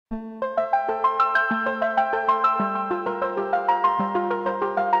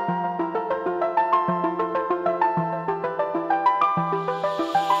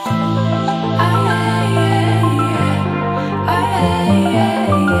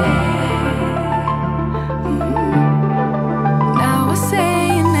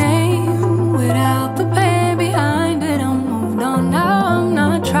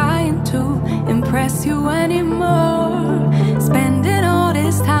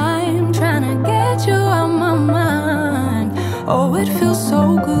it feels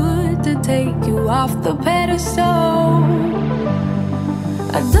so good to take you off the pedestal.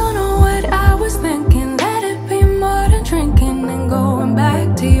 I don't know what I was thinking. Let it be more than drinking and going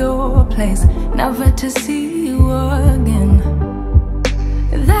back to your place, never to see you again.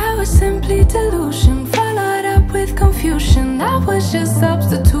 That was simply delusion, followed up with confusion. That was just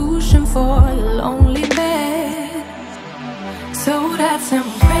substitution for a lonely bed. So that's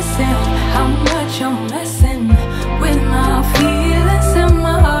impressive, how much you're messing with my feelings and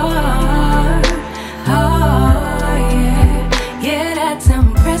my heart. Oh yeah, yeah, that's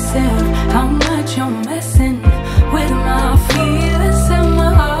impressive, how much you're messing with my feelings and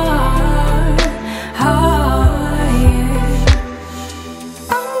my heart. Oh yeah,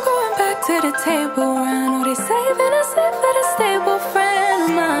 I'm going back to the table round. Oh, they saving us up for the stable friend of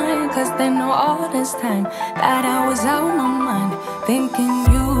mine, 'cause they know all this time that I was out my mind, thinking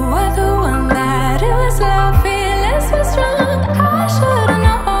you were the one, that it was love, feelings were strong. I should've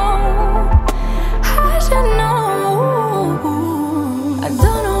known, I should know. I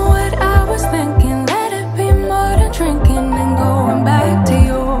don't know what I was thinking. Let it be more than drinking and going back to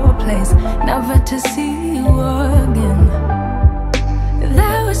your place, never to see you again.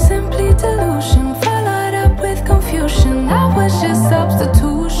 That was simply delusion, followed up with confusion. That was just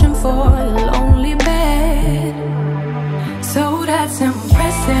substitution for a lonely bed. So that's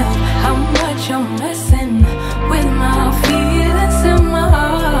impressive, how much you're messing with my feelings and my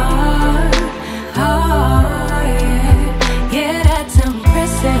heart. Oh yeah, yeah, that's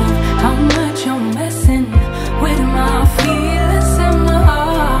impressive, how much you're messing with my feelings and my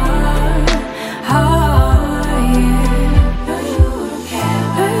heart. Oh yeah, no, you don't care,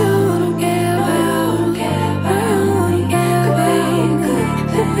 no, you don't care, no, you don't care, no, you don't care.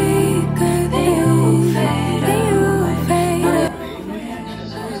 Could be good, then you fade, then you fade.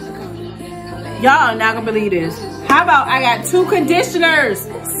 Y'all are not gonna believe this. How about I got 2 conditioners?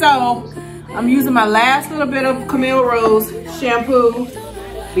 So I'm using my last little bit of Camille Rose shampoo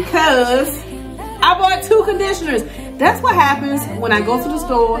because I bought 2 conditioners. That's what happens when I go to the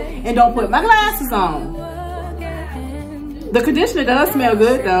store and don't put my glasses on. The conditioner does smell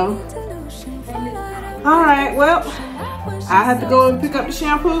good though. All right, well, I have to go and pick up the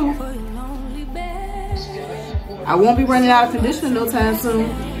shampoo. I won't be running out of conditioner no time soon.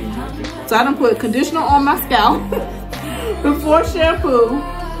 So I done put conditioner on my scalp before shampoo.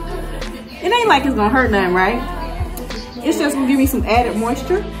 It ain't like it's gonna hurt nothing, right? It's just gonna give me some added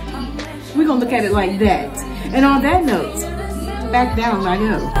moisture. We're gonna look at it like that. And on that note, back down I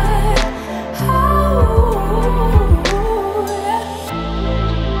go.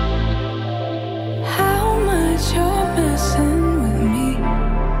 How much you're messing with me.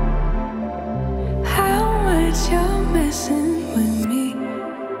 How much you're messing with me.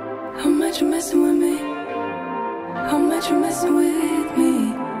 How much you're messing with me. How much you're messing with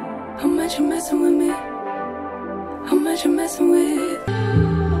me. How much you're messing with me. How much you're messing with.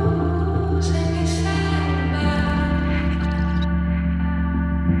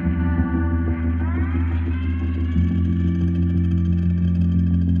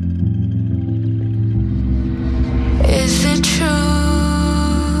 Is it true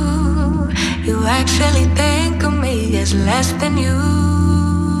you actually think of me as less than you?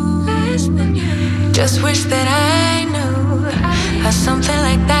 Just wish that I knew how something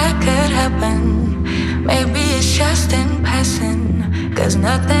like that could happen. Maybe it's just in passing, 'cause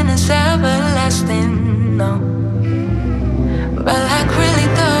nothing is everlasting, no. But like really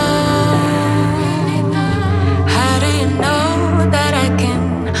though, how do you know that I can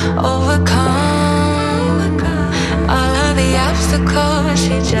overcome all of the obstacles?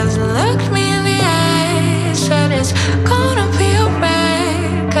 She just looked me in the eye, said it's gonna be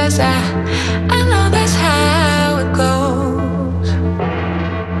alright, 'cause I know that's how it goes.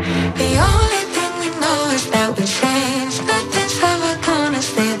 The only thing we know is that we change. Nothing's ever gonna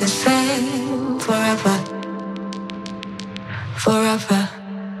stay the same forever, forever.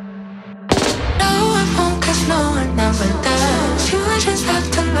 No, it won't, 'cause no one ever does. You just have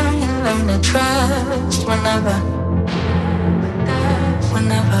to learn and learn to trust whenever,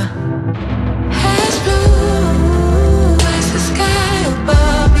 whenever. As blue as the sky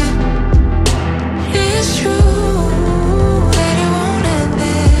above you. It's true that it won't end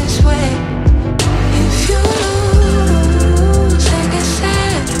this way. If you lose and get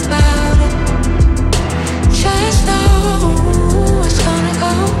sad about it, just know it's gonna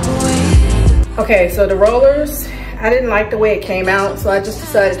go away. Okay, so the rollers, I didn't like the way it came out, so I just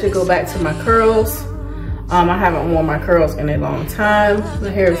decided to go back to my curls. I haven't worn my curls in a long time. My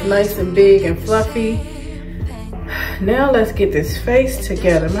hair is nice and big and fluffy. Now let's get this face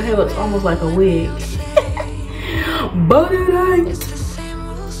together. My hair looks almost like a wig. Valentine.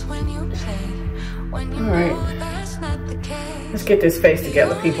 Alright. Let's get this face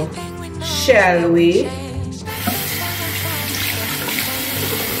together, people. Shall we?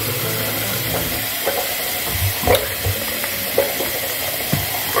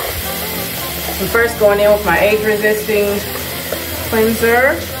 I'm first going in with my age-resisting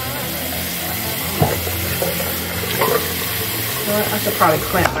cleanser. I should probably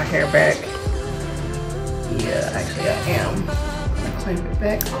clamp my hair back. Yeah, actually I am. I'm gonna clamp it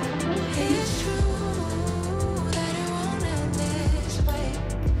back.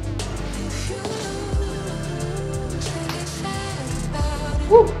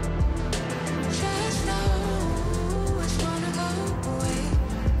 Woo.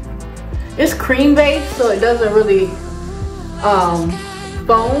 It's cream based, so it doesn't really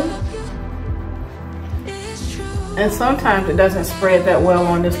foam. And sometimes it doesn't spread that well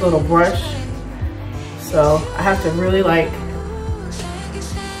on this little brush. So I have to really like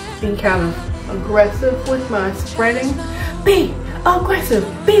be kind of aggressive with my spreading. Be aggressive,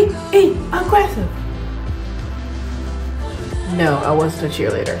 be aggressive. No, I wasn't a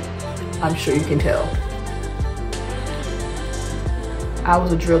cheerleader. I'm sure you can tell. I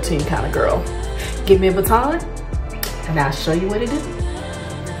was a drill team kind of girl. Give me a baton and I'll show you what to do.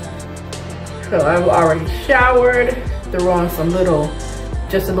 So I've already showered, threw on some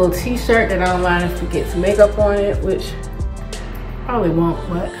just a little t-shirt that I don't mind if it gets makeup on it, which probably won't,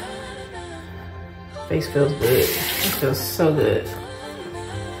 but face feels good. It feels so good.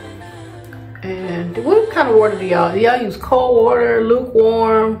 And what kind of water do y'all use? Cold water,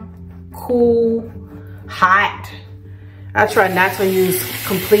 lukewarm, cool, hot? I try not to use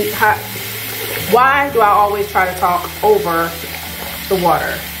complete hot. Why do I always try to talk over the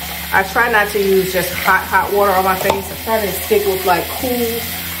water? I try not to use just hot water on my face. I try to stick with like cool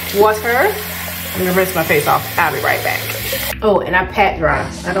water. I'm gonna rinse my face off. I'll be right back. Oh, and I pat dry.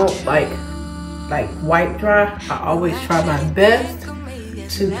 I don't like wipe dry. I always try my best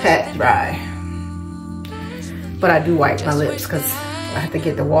to pat dry. But I do wipe my lips because I have to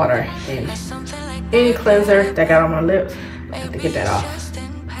get the water and any cleanser that got on my lips, I have to get that off.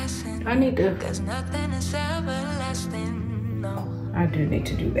 I do need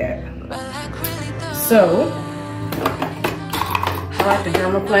to do that. So, I like the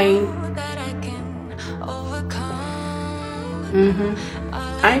dermaplane.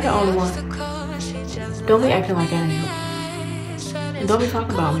 I ain't the only one. Don't be acting like I am. And don't be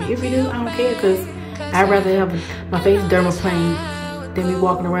talking about me. If you do, I don't care, because I'd rather have my face dermaplane than me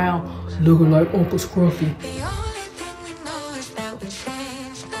walking around looking like Uncle Scruffy.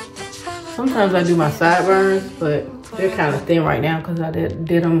 Sometimes I do my sideburns, but they're kind of thin right now because I did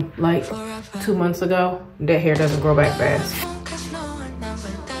them like 2 months ago. That hair doesn't grow back fast.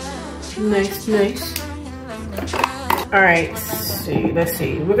 Nice. All right, let's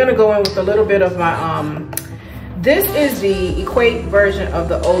see. We're gonna go in with a little bit of my, this is the Equate version of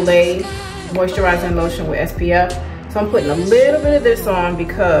the Olay moisturizing lotion with SPF. So I'm putting a little bit of this on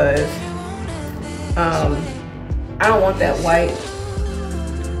because I don't want that white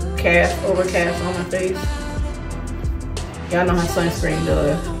overcast on my face. Y'all know how sunscreen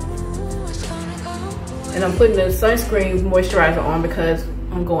does. And I'm putting the sunscreen moisturizer on because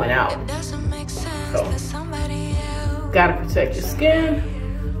I'm going out. So, gotta protect your skin.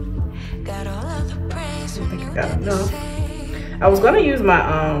 I think I got enough. I was gonna use my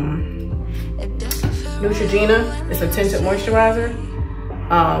Neutrogena. It's a tinted moisturizer.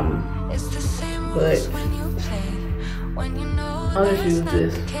 But I'll just use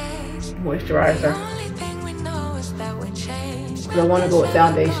this moisturizer. Because I want to go with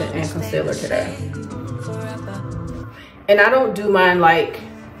foundation and concealer today. And I don't do mine like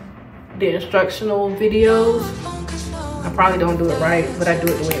the instructional videos. I probably don't do it right, but I do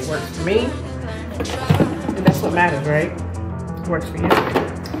it the way it works for me. And that's what matters, right? It works for you.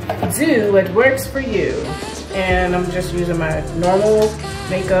 Do what works for you. And I'm just using my normal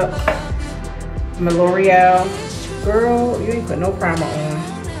makeup, my L'Oreal. Girl, you ain't put no primer on.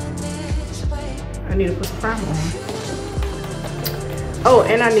 I need to put some primer on. Oh,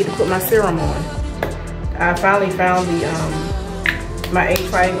 and I need to put my serum on. I finally found the my age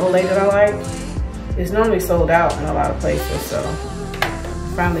fighting Olay that I like. It's normally sold out in a lot of places, so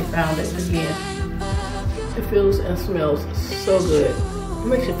finally found it again. It feels and smells so good. It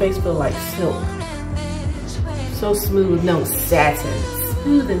makes your face feel like silk. So smooth, no satin.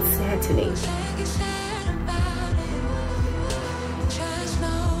 Smooth and satiny.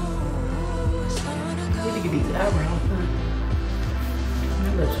 These eyebrows, my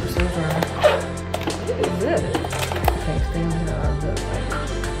lips are so dry. What is this? I can't stand the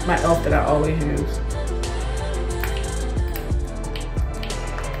like my elf that I always use.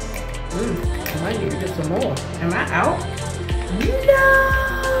 I might need to get some more. Am I out? No!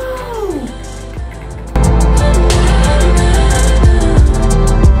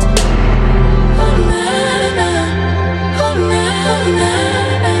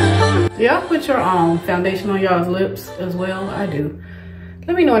 Do y'all put your foundation on y'all's lips as well? I do.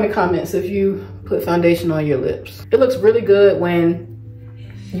 Let me know in the comments if you put foundation on your lips. It looks really good when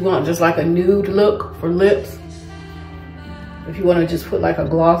you want just like a nude look for lips. If you want to just put like a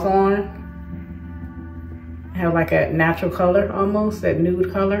gloss on, have like a natural color almost, that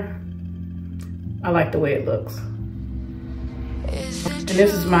nude color. I like the way it looks. And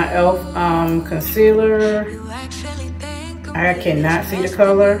this is my e.l.f. Concealer. I cannot see the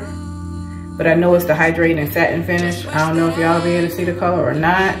color, but I know it's the hydrating satin finish. I don't know if y'all be able to see the color or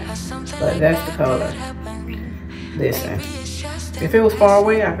not, but that's the color. Listen, if it was far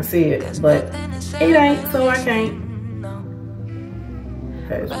away, I could see it, but it ain't, so I can't.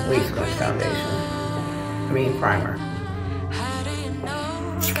 That is way too much foundation. I mean primer. I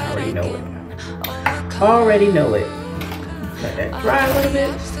already know it. Already know it. Let that dry a little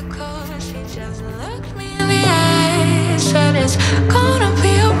bit. Said it's gonna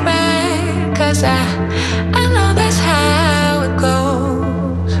be alright, 'cause I know that's how it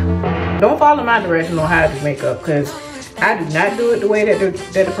goes. Don't follow my direction on how to do makeup, because I do not do it the way that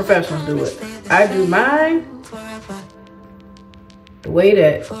the professionals do it. I do mine the way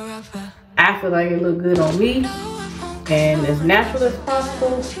that I feel like it look good on me and as natural as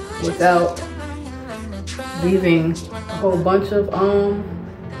possible without leaving a whole bunch of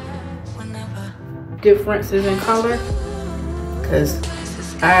differences in color, because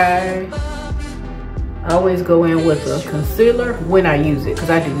I always go in with a concealer when I use it, because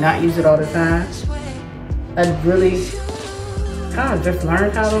I do not use it all the time. I really kind of just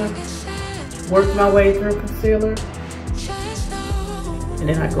learned how to work my way through concealer, and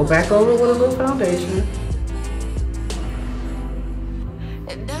then I go back over with a little foundation,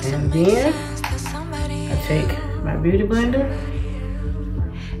 and then I take my beauty blender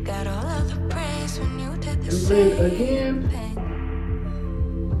and blend again.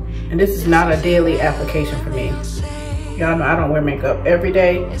 And this is not a daily application for me. Y'all know I don't wear makeup every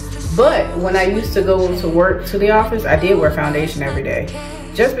day, but when I used to go to work to the office, I did wear foundation every day,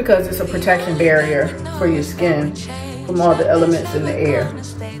 just because it's a protection barrier for your skin from all the elements in the air.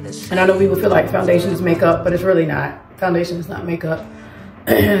 And I know people feel like foundation is makeup, but it's really not. Foundation is not makeup.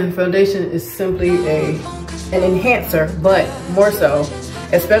 Foundation is simply an enhancer, but more so,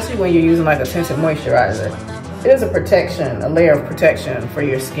 especially when you're using like a tinted moisturizer. It is a protection, a layer of protection for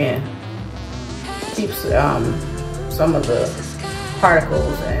your skin. Keeps some of the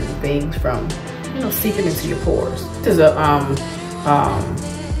particles and things from, you know, seeping into your pores. This is a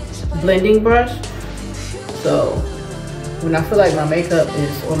blending brush. So when I feel like my makeup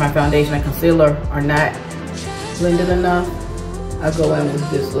is, or my foundation and concealer are not blended enough, I go in with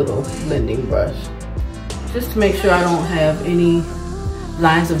this little blending brush, just to make sure I don't have any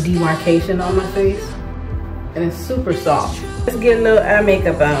lines of demarcation on my face. And it's super soft. Let's get a little eye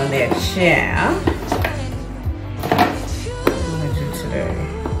makeup on that child. What am I gonna do today?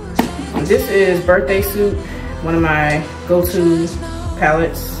 This is Birthday Suit, one of my go-to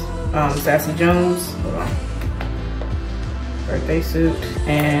palettes, Sassy Jones. Hold on. Birthday Suit.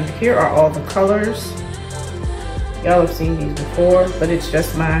 And here are all the colors. Y'all have seen these before, but it's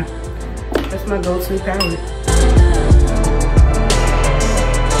just my go-to palette.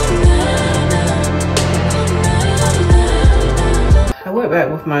 I went back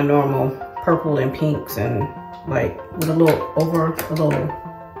with my normal purple and pinks and like with a little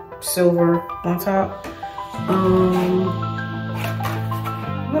silver on top. I'm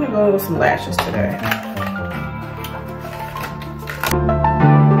gonna go with some lashes today.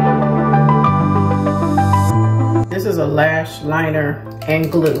 This is a lash liner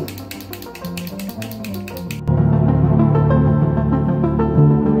and glue.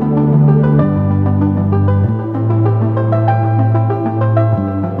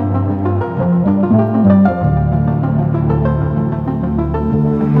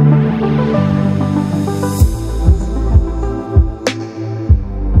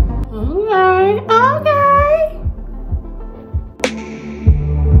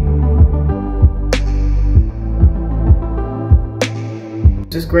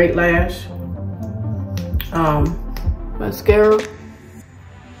 This great lash mascara.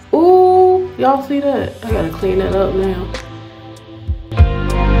 Ooh, y'all see that? I gotta clean that up now.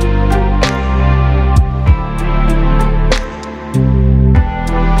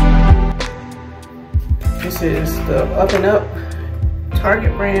 This is the Up and Up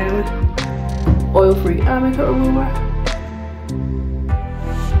Target brand oil-free eye makeup remover.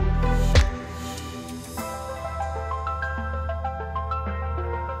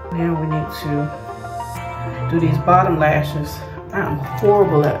 then we need to do these bottom lashes. I'm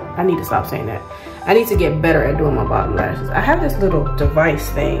horrible at, I need to stop saying that. I need to get better at doing my bottom lashes. I have this little device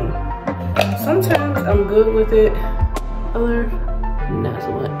thing. Sometimes I'm good with it, other not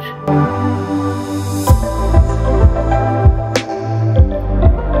so much.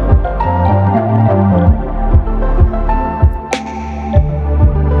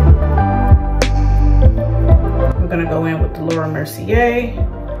 We're gonna go in with the Laura Mercier.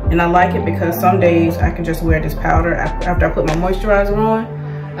 And I like it because some days I can just wear this powder after I put my moisturizer on.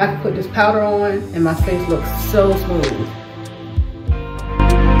 I can put this powder on and my face looks so smooth.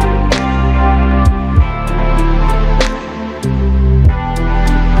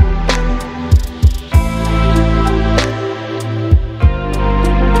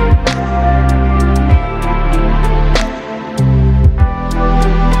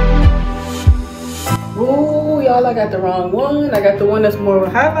 I got the wrong one. I got the one that's more of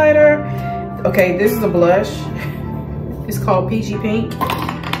a highlighter. Okay, this is a blush. It's called Peachy Pink.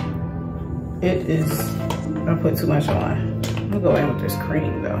 It is, I put too much on. I'm gonna go in with this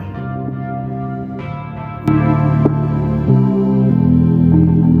cream though.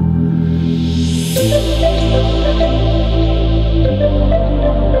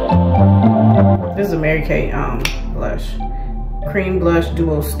 This is a Mary Kay blush. Cream blush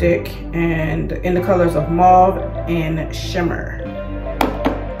duo stick, and in the colors of mauve and shimmer.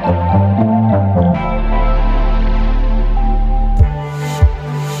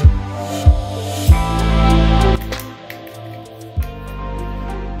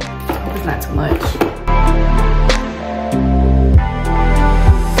 It's not too much.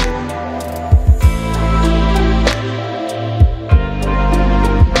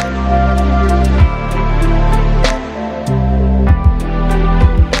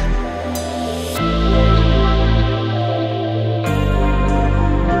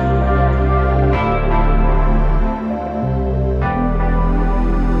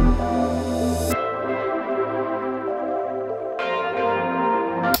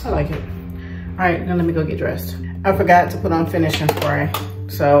 I like it. All right, now let me go get dressed. I forgot to put on finishing spray.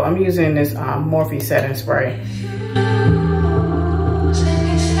 So I'm using this Morphe setting spray.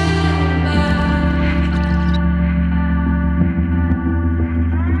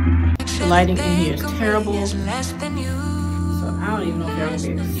 The lighting in here is terrible. So I don't even know if y'all gonna be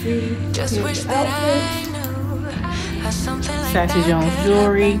able to see. Here's the outfit. Sassy Jones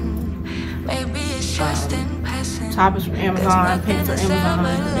jewelry. Top is from Amazon, pants are Amazon.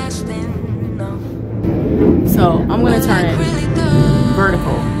 So I'm gonna turn it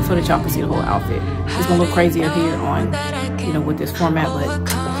vertical so that y'all can see the whole outfit. It's gonna look crazy up here on, you know, with this format, but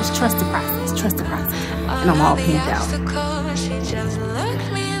just trust the process, trust the process. And I'm all pinked out.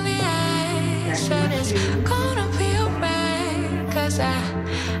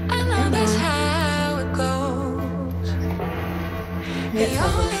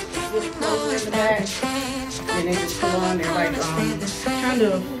 And they just pull on, they're like kind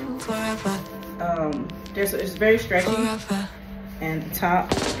of it's very stretchy, and the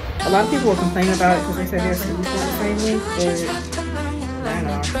top, a lot of people will complain about it because they said they're sleeping on the same length, but I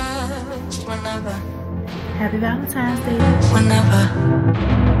know. Happy Valentine's Day. Whenever